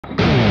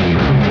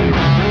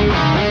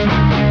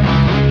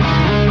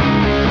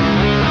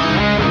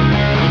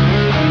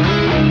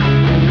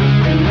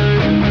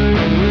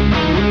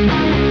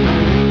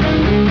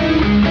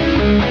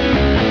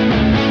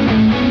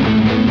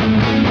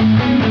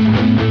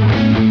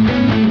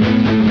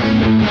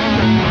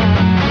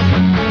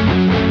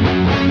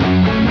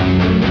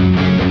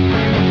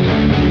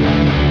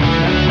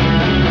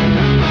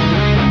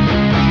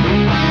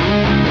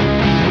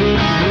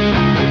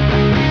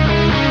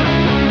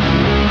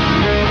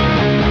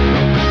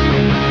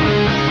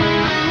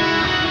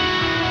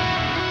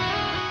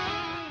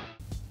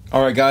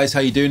Alright guys,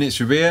 how you doing? It's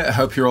Rabea. I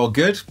hope you're all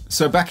good.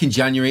 So back in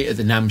January at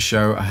the NAMM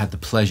show, I had the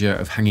pleasure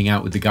of hanging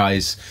out with the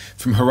guys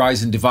from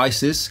Horizon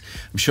Devices.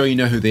 I'm sure you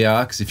know who they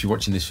are, because if you're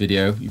watching this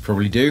video, you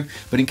probably do.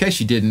 But in case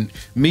you didn't,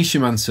 Misha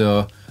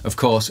Mansour, of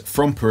course,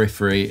 from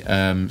Periphery,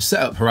 set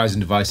up Horizon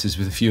Devices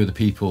with a few other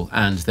people,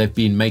 and they've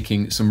been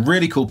making some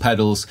really cool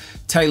pedals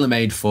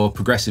tailor-made for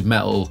progressive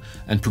metal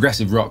and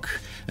progressive rock,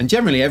 and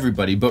generally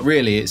everybody, but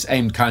really it's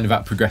aimed kind of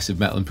at progressive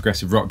metal and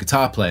progressive rock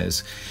guitar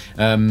players.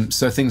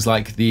 So things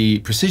like the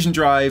Precision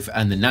Drive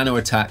and the Nano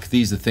Attack,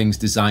 these are things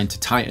designed to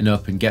tighten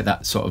up and get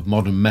that sort of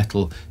modern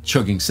metal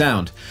chugging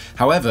sound.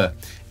 However,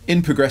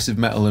 in progressive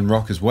metal and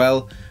rock as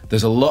well,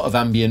 there's a lot of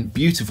ambient,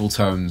 beautiful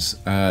tones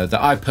that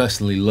I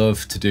personally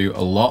love to do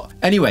a lot.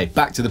 Anyway,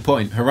 back to the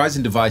point,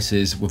 Horizon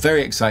Devices were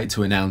very excited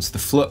to announce the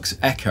Flux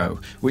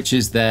Echo, which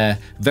is their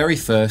very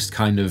first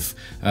kind of,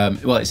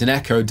 well, it's an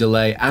echo,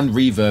 delay and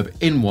reverb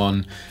in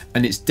one,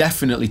 and it's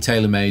definitely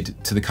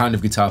tailor-made to the kind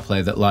of guitar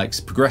player that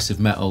likes progressive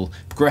metal,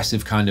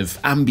 progressive kind of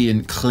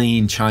ambient,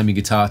 clean, chimey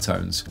guitar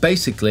tones.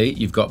 Basically,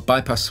 you've got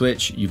bypass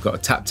switch, you've got a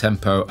tap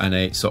tempo and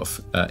a sort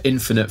of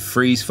infinite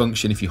freeze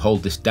function if you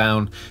hold this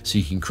down, so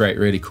you can create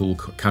really cool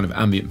kind of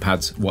ambient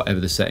pads, whatever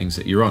the settings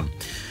that you're on.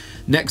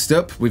 Next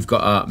up, we've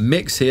got our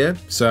mix here.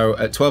 So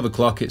at 12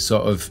 o'clock, it's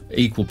sort of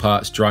equal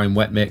parts dry and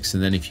wet mix,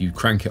 and then if you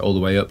crank it all the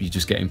way up, you're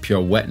just getting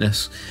pure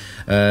wetness.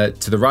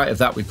 To the right of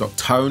that, we've got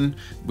tone,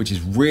 which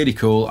is really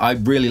cool. I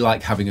really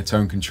like having a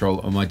tone control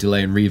on my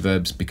delay and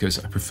reverbs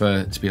because I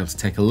prefer to be able to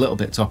take a little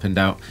bit top end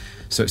out.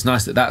 So it's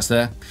nice that that's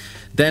there.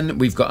 Then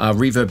we've got our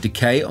reverb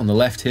decay on the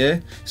left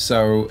here.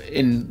 So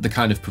in the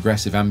kind of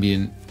progressive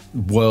ambient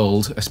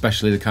world,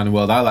 especially the kind of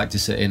world I like to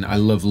sit in, I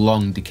love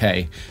long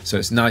decay. So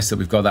it's nice that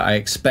we've got that. I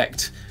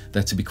expect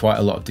there to be quite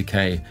a lot of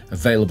decay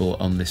available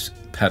on this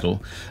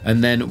pedal.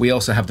 And then we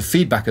also have the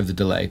feedback of the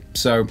delay.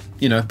 So,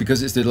 you know,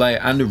 because it's delay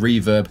and a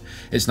reverb,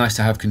 it's nice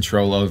to have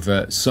control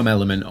over some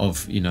element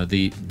of, you know,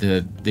 the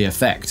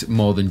effect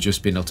more than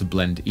just being able to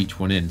blend each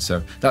one in.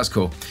 So that's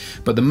cool.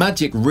 But the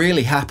magic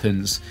really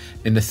happens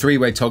in the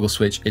three-way toggle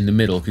switch in the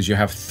middle, because you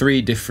have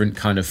three different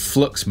kind of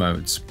flux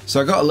modes. So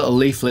I got a little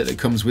leaflet that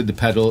comes with the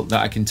pedal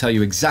that I can tell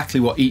you exactly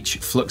what each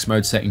flux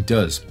mode setting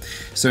does.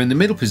 So in the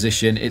middle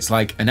position, it's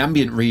like an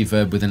ambient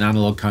reverb with an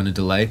analog kind of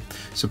delay.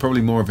 So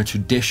probably more of a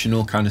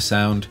traditional kind of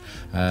sound,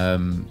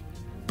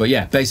 but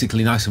yeah,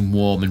 basically nice and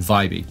warm and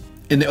vibey.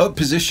 In the up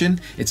position,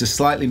 it's a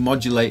slightly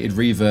modulated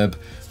reverb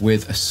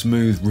with a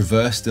smooth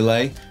reverse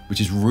delay,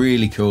 which is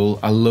really cool.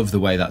 I love the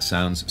way that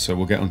sounds, so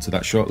we'll get onto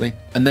that shortly.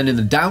 And then in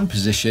the down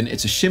position,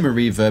 it's a shimmer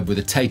reverb with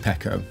a tape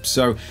echo.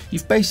 So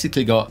you've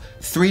basically got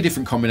three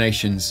different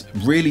combinations,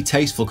 really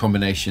tasteful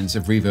combinations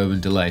of reverb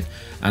and delay,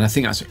 and I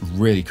think that's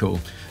really cool.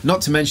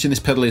 Not to mention this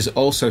pedal is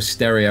also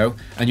stereo,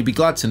 and you'll be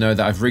glad to know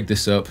that I've rigged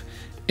this up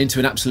into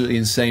an absolutely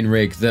insane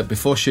rig that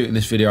before shooting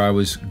this video I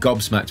was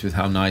gobsmacked with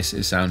how nice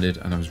it sounded,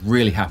 and I was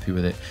really happy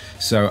with it.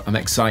 So I'm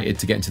excited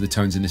to get into the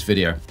tones in this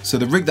video. So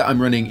the rig that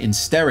I'm running in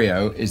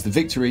stereo is the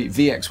Victory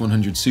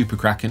VX100 Super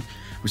Kraken,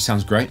 which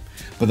sounds great,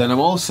 but then I'm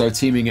also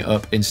teaming it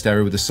up in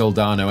stereo with the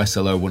Soldano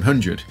SLO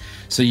 100.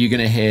 So you're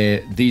gonna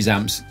hear these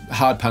amps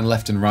hard pan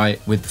left and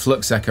right with the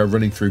Flux Echo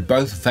running through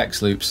both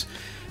effects loops.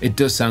 It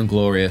does sound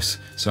glorious,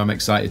 so I'm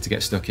excited to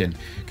get stuck in.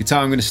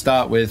 Guitar I'm gonna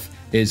start with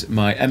is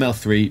my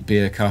ML3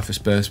 Beer Carthus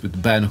Burst with the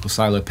bare knuckle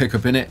silo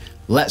pickup in it.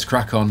 Let's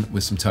crack on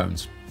with some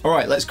tones. All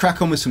right, let's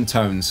crack on with some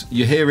tones.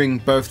 You're hearing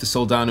both the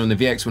Soldano and the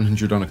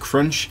VX100 on a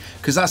crunch,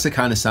 because that's the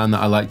kind of sound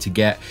that I like to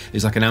get,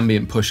 is like an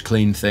ambient push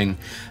clean thing.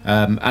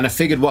 And I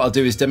figured what I'll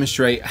do is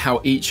demonstrate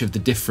how each of the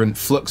different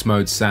flux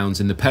modes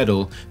sounds in the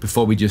pedal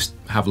before we just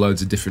have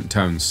loads of different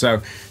tones.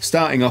 So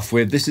starting off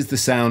with, this is the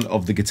sound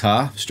of the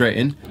guitar, straight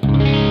in.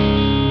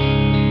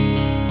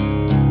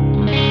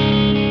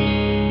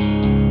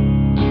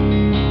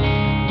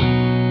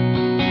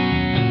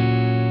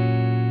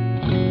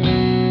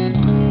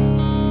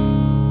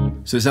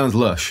 So it sounds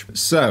lush.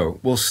 So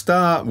we'll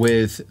start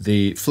with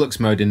the flux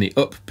mode in the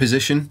up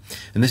position,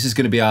 and this is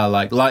going to be our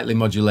like lightly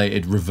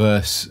modulated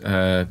reverse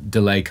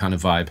delay kind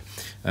of vibe.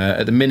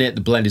 At the minute,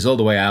 the blend is all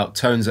the way out,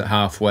 tones at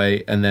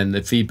halfway, and then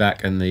the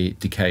feedback and the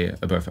decay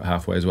are both at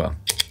halfway as well.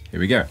 Here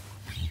we go.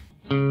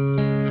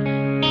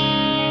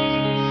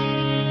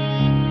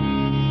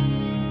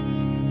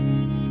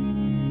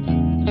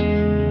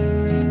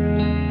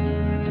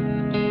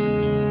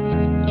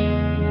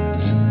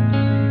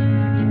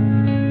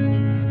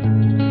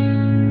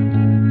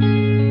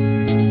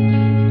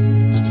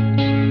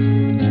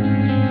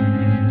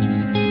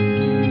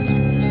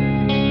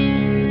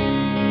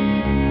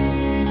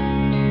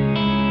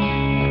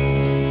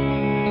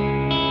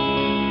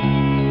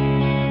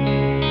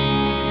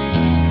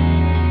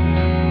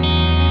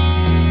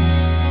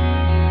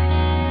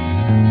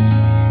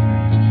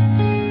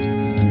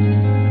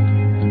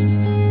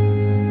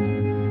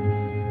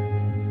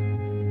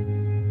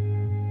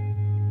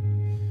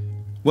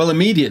 Well,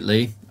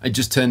 immediately, it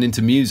just turned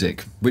into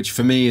music, which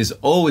for me is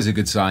always a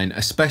good sign,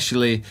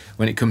 especially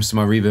when it comes to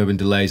my reverb and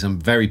delays. I'm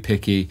very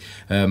picky,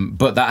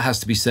 but that has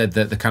to be said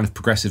that the kind of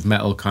progressive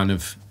metal kind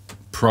of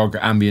prog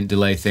ambient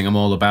delay thing. I'm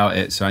all about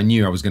it, so I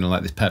knew I was going to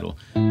like this pedal.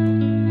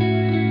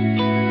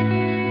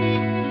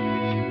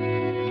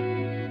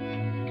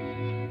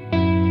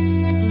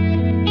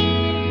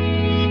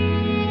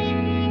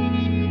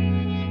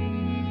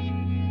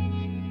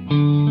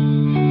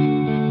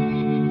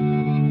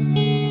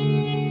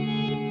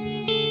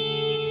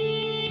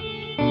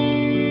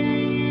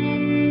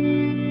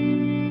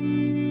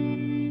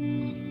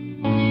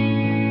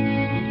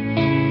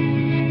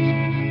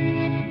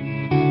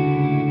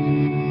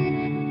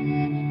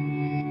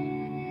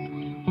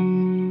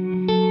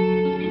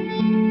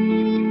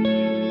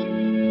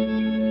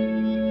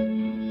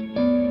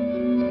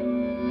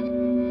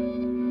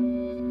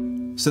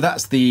 So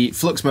that's the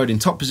flux mode in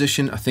top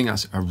position. I think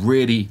that's a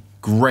really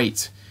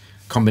great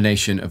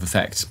combination of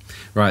effects.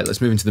 Right,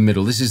 let's move into the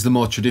middle. This is the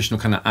more traditional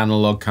kind of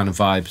analog kind of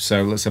vibe.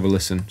 So let's have a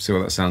listen, see what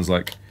that sounds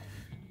like.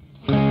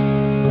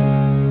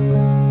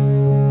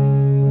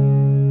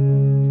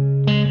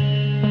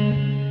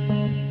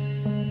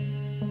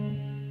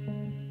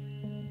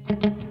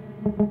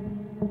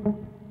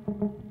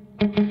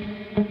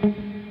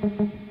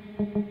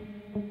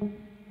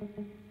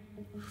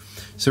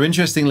 So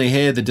interestingly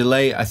here, the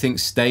delay I think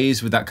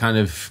stays with that kind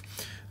of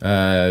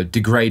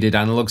degraded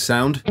analog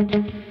sound.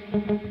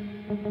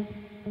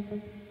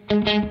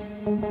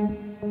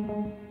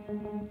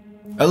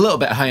 A little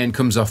bit high end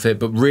comes off it,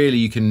 but really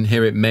you can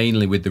hear it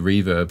mainly with the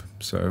reverb.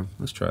 So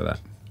let's try that.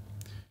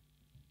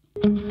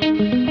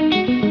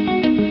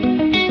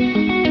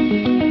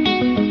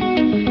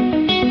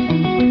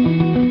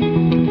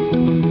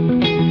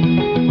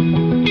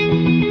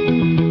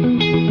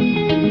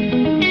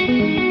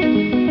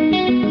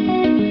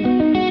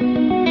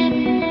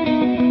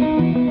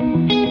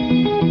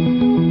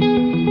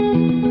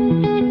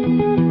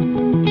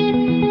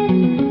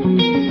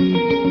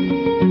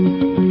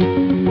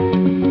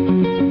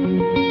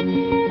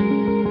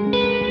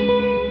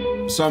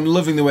 So I'm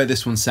loving the way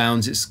this one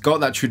sounds. It's got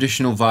that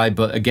traditional vibe,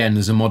 but again,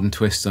 there's a modern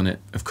twist on it,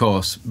 of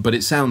course. But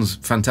it sounds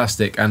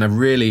fantastic, and I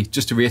really,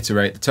 just to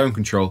reiterate, the tone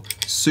control,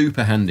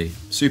 super handy,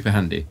 super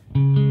handy.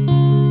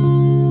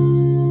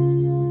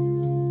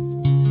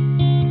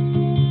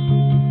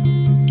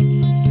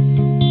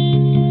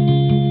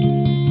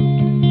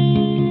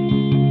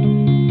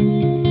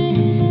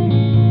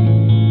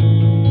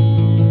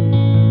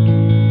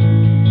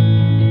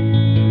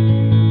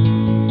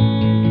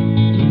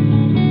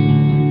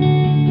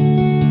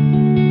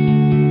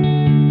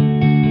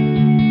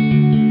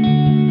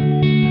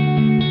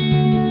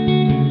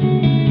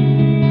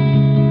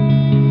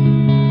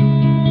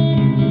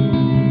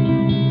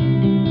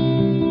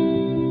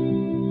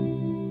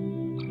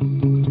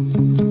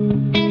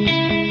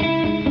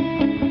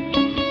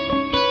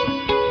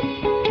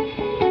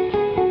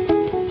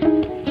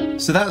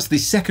 So that's the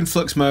second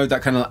flux mode,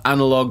 that kind of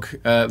analog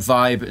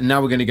vibe.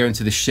 Now we're going to go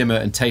into the shimmer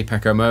and tape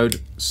echo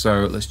mode.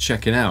 So let's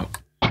check it out.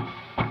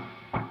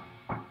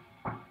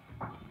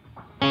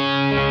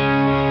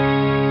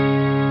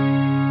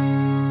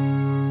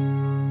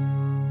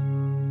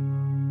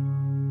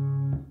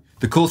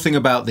 The cool thing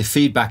about the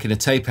feedback in a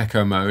tape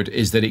echo mode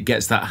is that it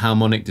gets that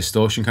harmonic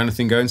distortion kind of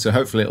thing going. So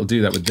hopefully it'll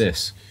do that with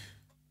this.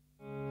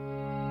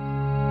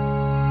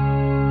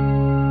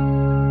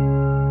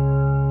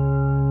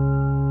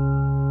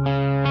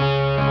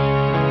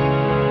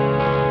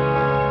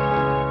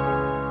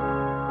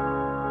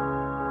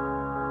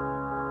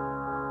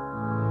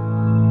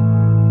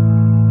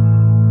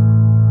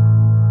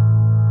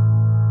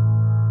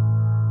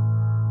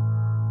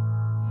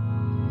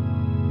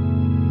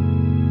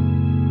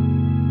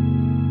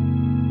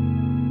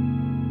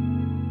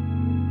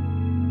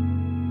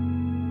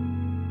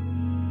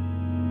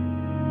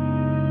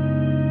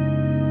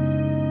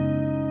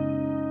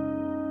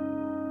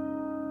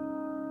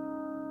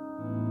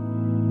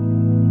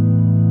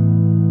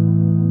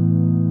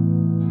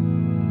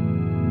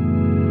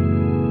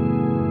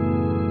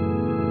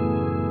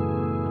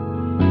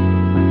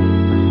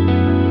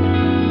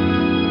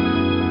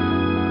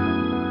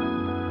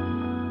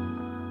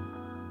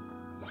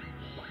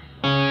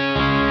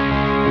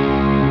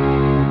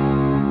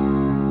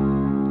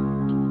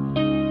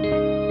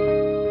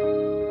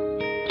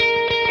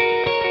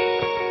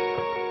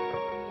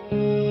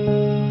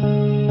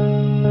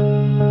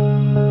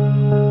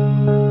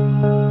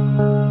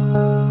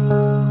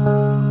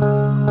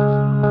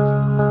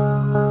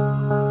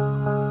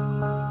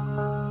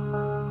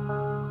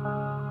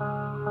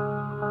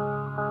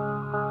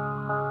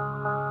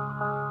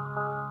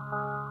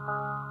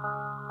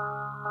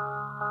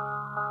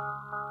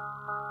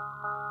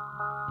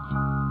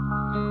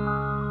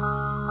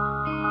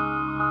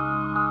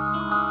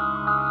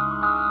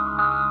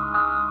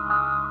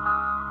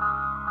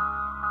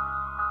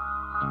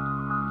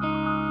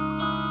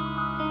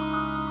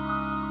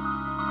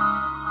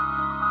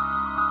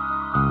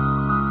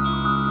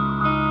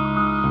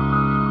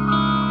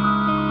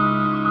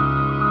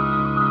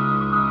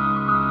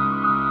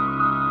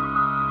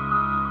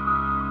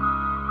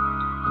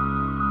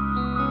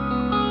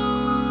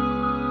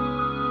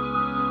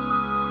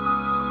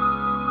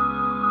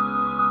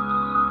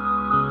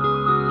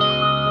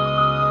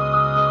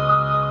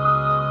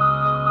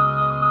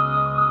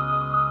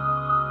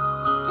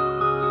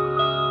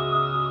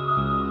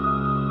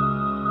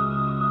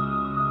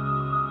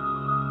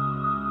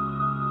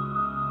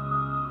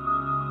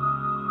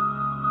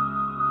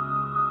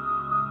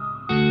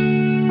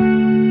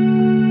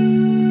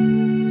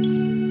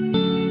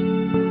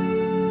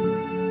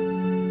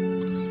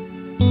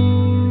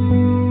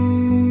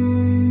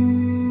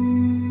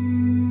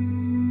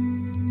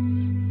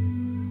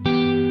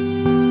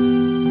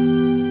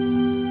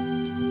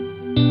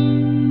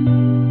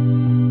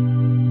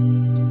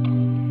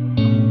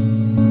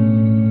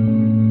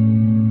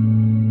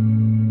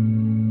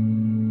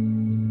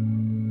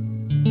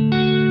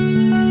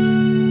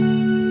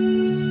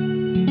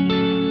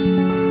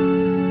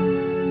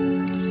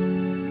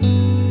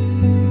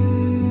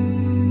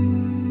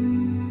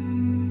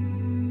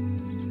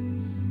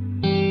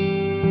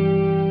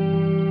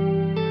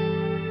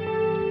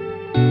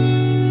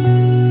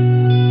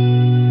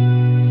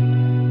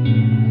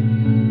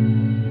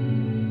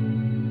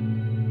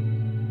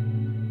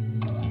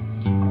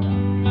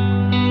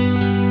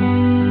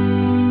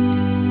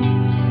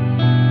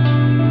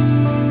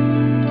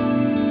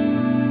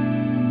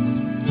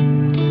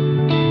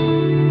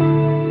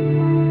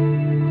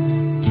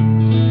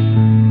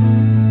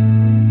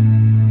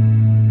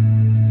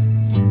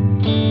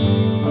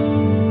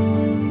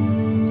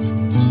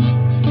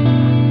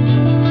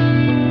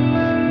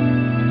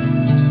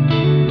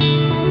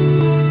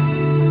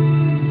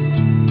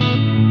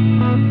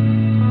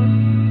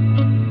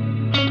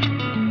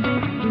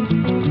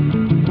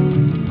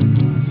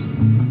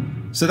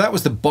 So that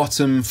was the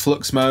bottom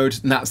flux mode,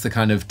 and that's the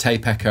kind of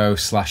tape echo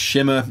slash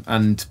shimmer,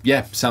 and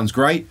yeah, sounds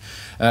great.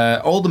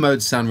 All the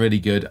modes sound really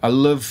good. I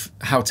love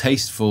how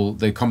tasteful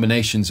the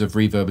combinations of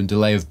reverb and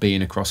delay have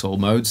been across all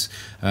modes.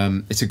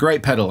 It's a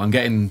great pedal. I'm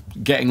getting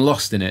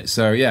lost in it,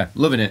 so yeah,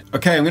 loving it.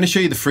 Okay, I'm going to show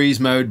you the freeze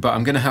mode, but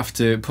I'm going to have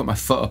to put my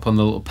foot up on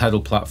the little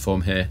pedal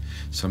platform here.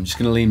 So I'm just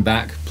going to lean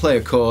back, play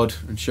a chord,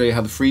 and show you how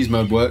the freeze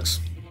mode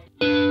works.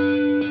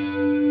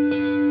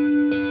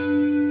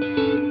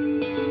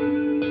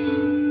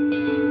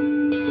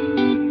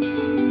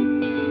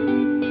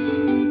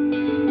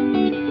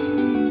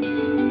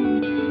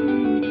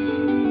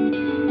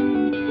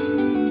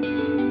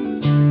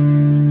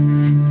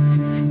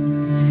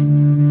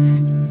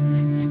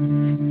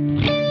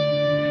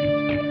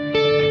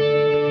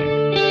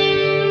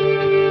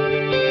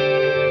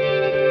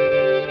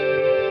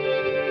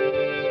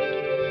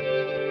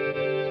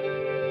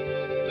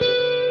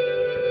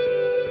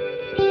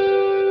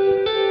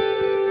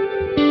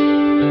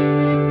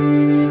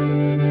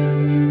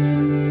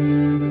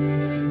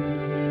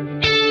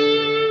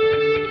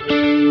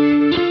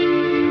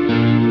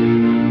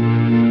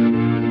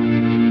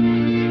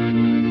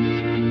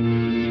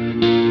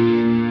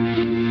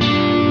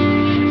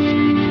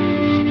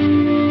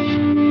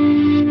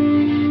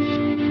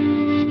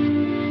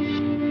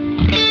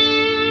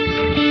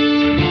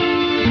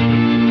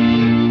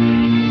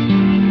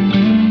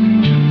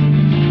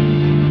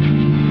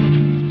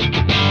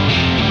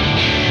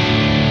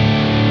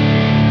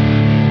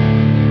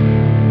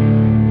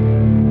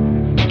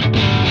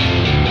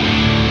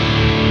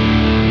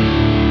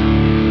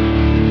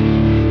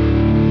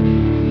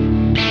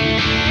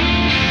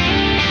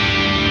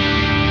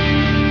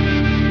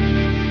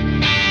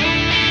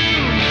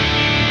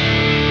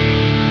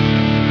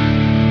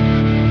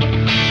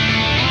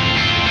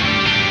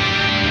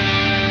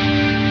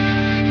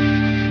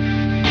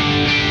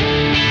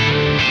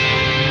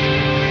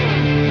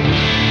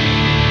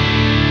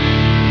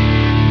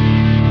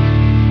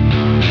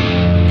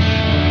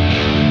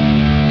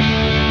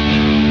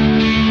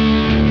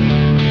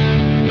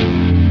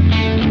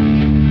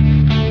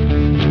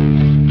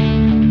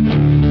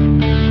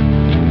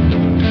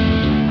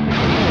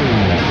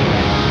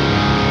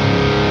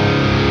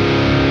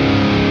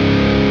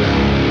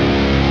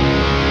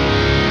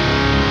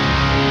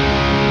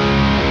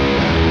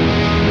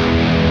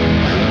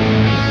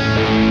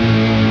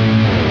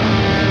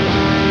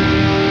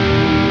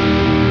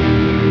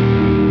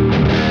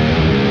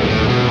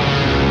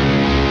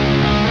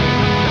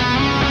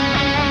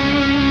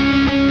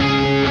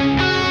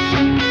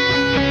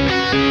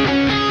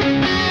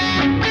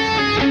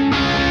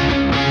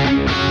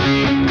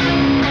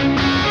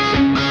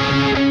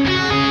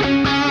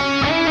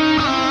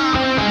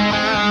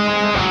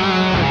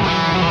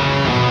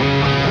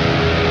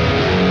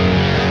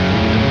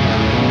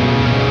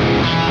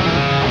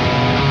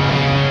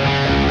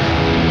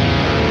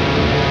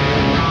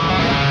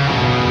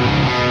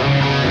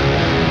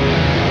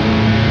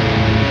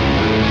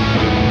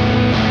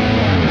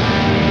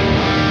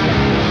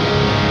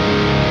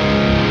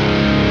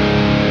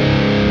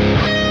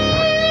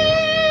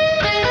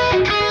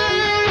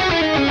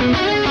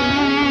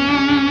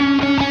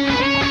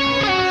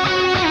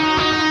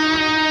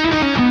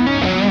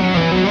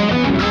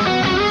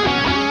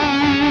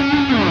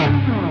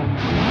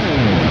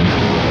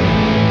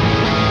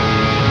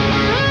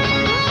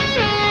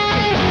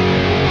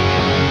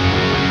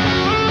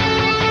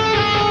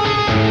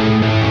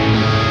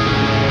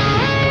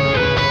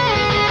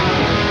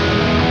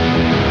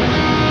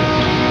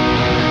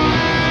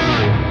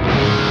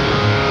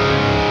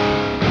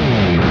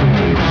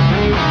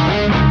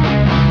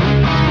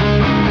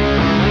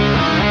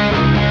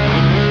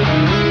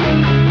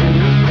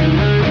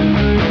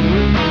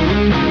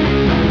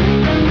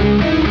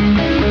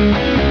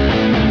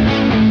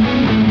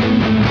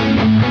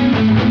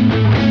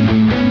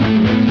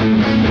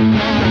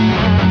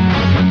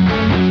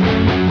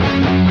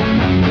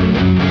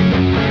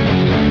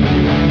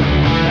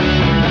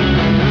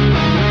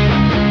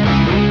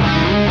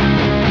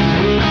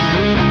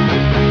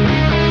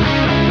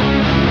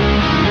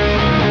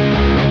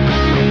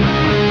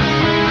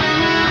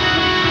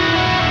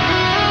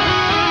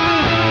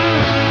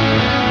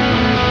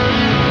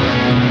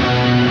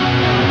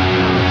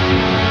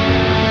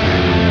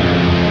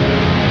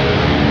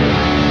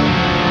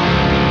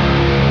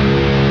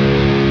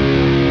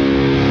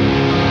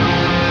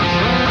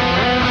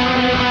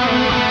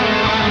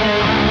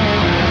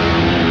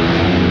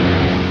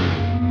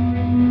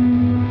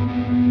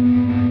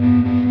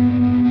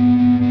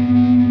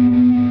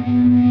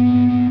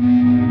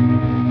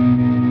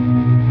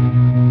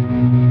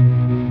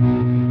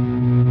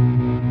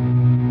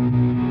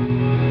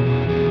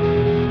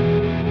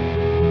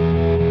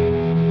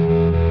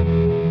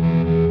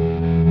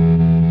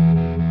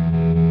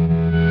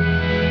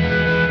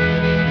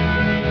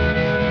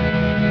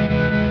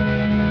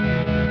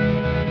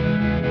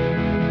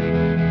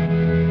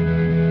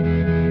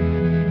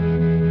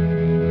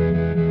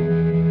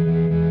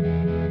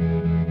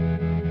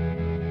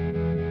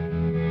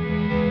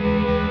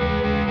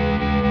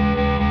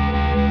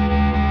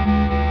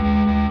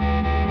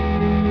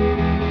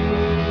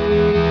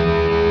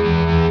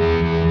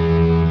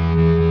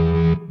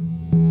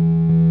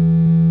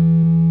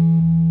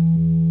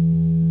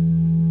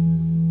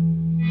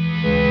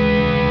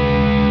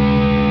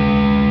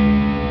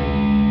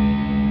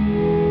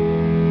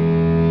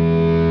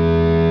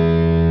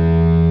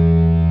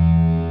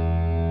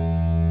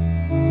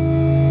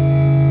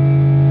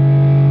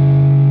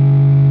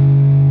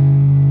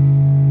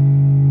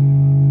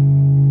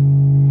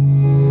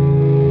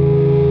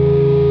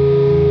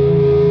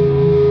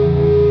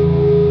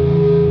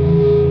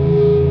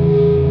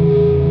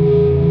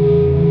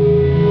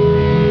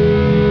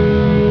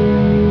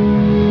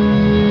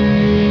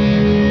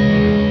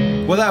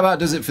 that about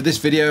does it for this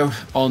video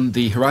on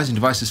the Horizon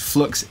Devices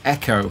Flux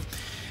Echo.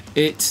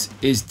 It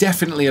is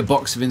definitely a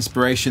box of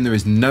inspiration, there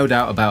is no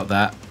doubt about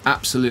that.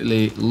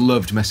 Absolutely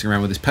loved messing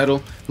around with this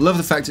pedal. Love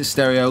the fact it's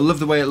stereo, love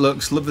the way it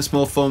looks, love the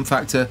small form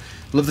factor,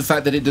 love the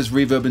fact that it does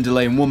reverb and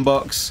delay in one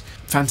box.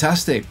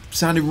 Fantastic,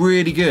 sounded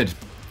really good.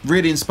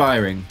 Really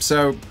inspiring.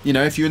 So, you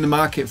know, if you're in the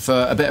market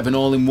for a bit of an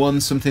all-in-one,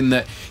 something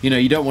that, you know,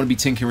 you don't want to be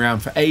tinkering around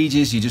for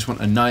ages, you just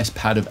want a nice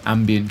pad of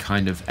ambient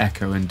kind of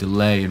echo and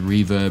delay and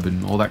reverb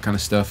and all that kind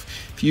of stuff.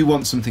 If you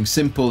want something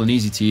simple and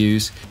easy to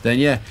use, then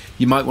yeah,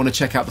 you might want to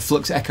check out the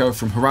Flux Echo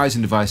from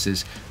Horizon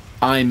Devices.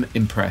 I'm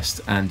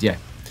impressed, and yeah,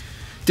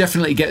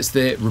 definitely gets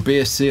the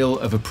Rabea seal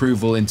of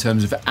approval in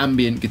terms of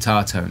ambient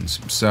guitar tones.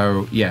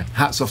 So yeah,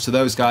 hats off to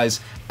those guys.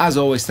 As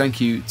always,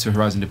 thank you to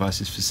Horizon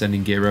Devices for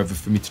sending gear over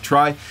for me to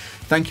try.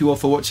 Thank you all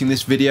for watching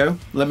this video.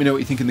 Let me know what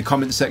you think in the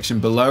comment section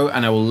below,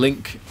 and I will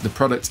link the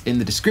product in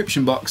the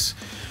description box.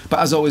 But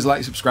as always,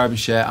 like, subscribe and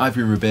share. I've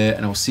been Rabea,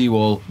 and I will see you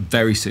all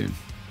very soon.